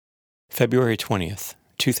February 20th,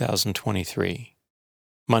 2023,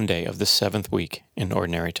 Monday of the 7th week in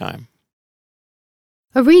Ordinary Time.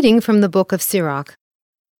 A reading from the book of Sirach.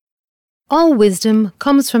 All wisdom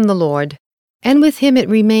comes from the Lord, and with him it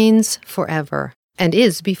remains forever, and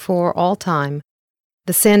is before all time.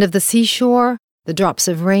 The sand of the seashore, the drops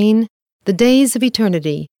of rain, the days of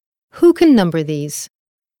eternity, who can number these?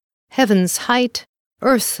 Heaven's height,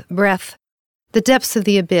 earth's breadth, the depths of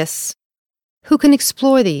the abyss, who can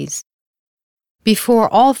explore these?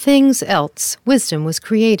 Before all things else, wisdom was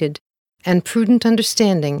created, and prudent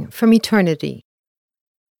understanding from eternity.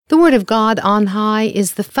 The word of God on high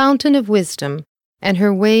is the fountain of wisdom, and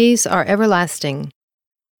her ways are everlasting.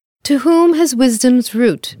 To whom has wisdom's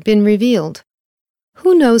root been revealed?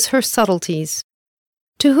 Who knows her subtleties?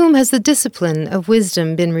 To whom has the discipline of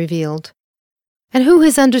wisdom been revealed? And who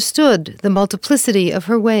has understood the multiplicity of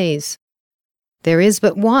her ways? There is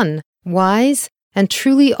but one, wise and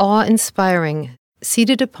truly awe-inspiring,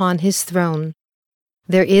 seated upon his throne.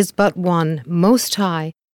 There is but one, most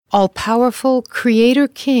high, all-powerful Creator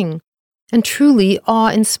King, and truly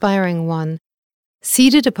awe-inspiring one,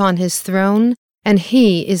 seated upon his throne, and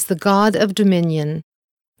he is the God of dominion.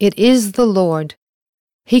 It is the Lord.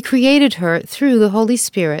 He created her through the Holy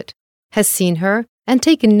Spirit, has seen her, and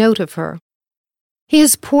taken note of her. He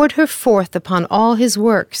has poured her forth upon all his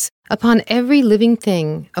works, upon every living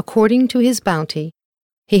thing, according to his bounty.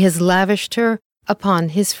 He has lavished her upon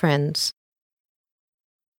his friends.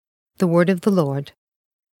 The word of the Lord.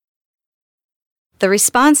 The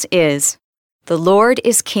response is, "The Lord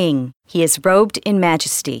is King, he is robed in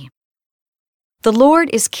majesty." The Lord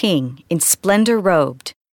is King, in splendor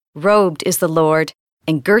robed. Robed is the Lord,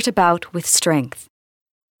 and girt about with strength.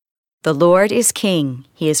 The Lord is King,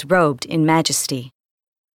 he is robed in majesty.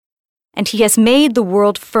 And he has made the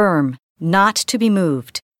world firm, not to be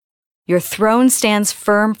moved. Your throne stands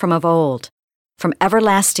firm from of old. From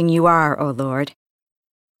everlasting you are, O Lord.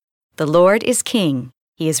 The Lord is King,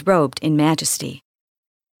 he is robed in majesty.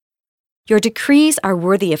 Your decrees are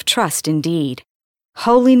worthy of trust indeed.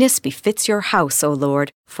 Holiness befits your house, O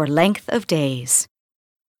Lord, for length of days.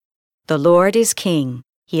 The Lord is King,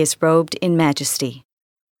 he is robed in majesty.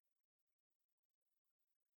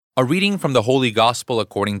 A reading from the Holy Gospel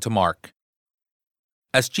according to Mark.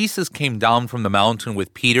 As Jesus came down from the mountain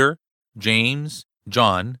with Peter, James,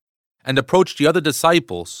 John, and approached the other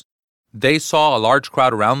disciples, they saw a large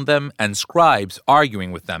crowd around them and scribes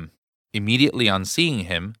arguing with them. Immediately on seeing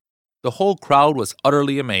him, the whole crowd was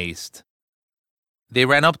utterly amazed. They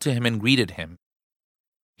ran up to him and greeted him.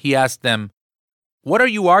 He asked them, "What are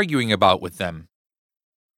you arguing about with them?"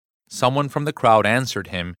 Someone from the crowd answered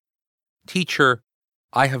him, "Teacher,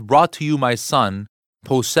 I have brought to you my son,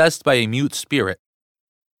 possessed by a mute spirit.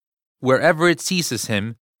 Wherever it seizes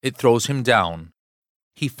him, it throws him down.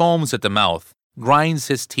 He foams at the mouth, grinds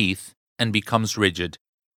his teeth, and becomes rigid.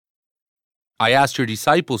 I asked your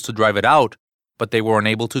disciples to drive it out, but they were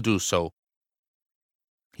unable to do so."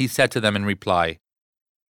 He said to them in reply,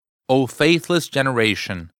 "O faithless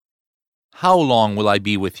generation, how long will I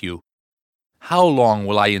be with you? How long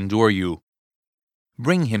will I endure you?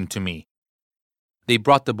 Bring him to me." They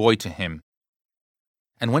brought the boy to him.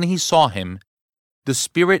 And when he saw him, the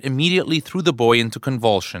spirit immediately threw the boy into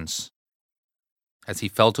convulsions. As he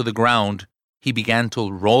fell to the ground, he began to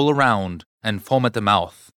roll around and foam at the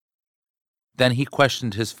mouth. Then he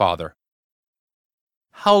questioned his father,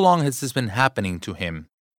 "How long has this been happening to him?"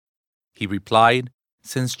 He replied,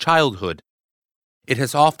 "Since childhood. It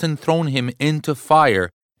has often thrown him into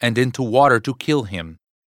fire and into water to kill him.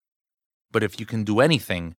 But if you can do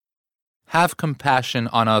anything, have compassion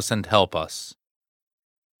on us and help us."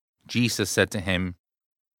 Jesus said to him,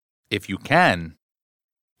 "If you can,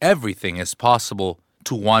 everything is possible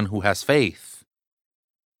to one who has faith."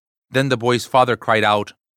 Then the boy's father cried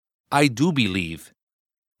out, "I do believe.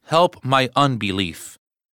 Help my unbelief."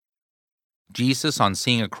 Jesus, on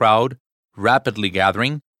seeing a crowd rapidly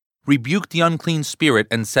gathering, rebuked the unclean spirit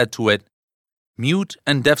and said to it, "Mute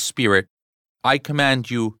and deaf spirit, I command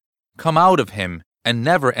you, come out of him and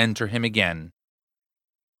never enter him again."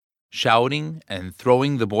 Shouting and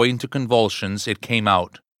throwing the boy into convulsions, it came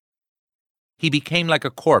out. He became like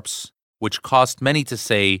a corpse, which caused many to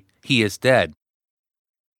say, "He is dead."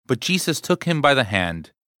 But Jesus took him by the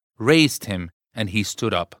hand, raised him, and he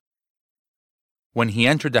stood up. When he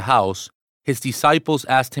entered the house, his disciples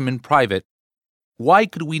asked him in private, "Why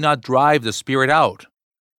could we not drive the spirit out?"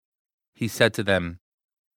 He said to them,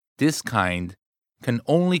 "This kind can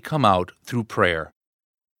only come out through prayer."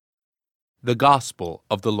 The Gospel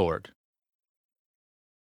of the Lord.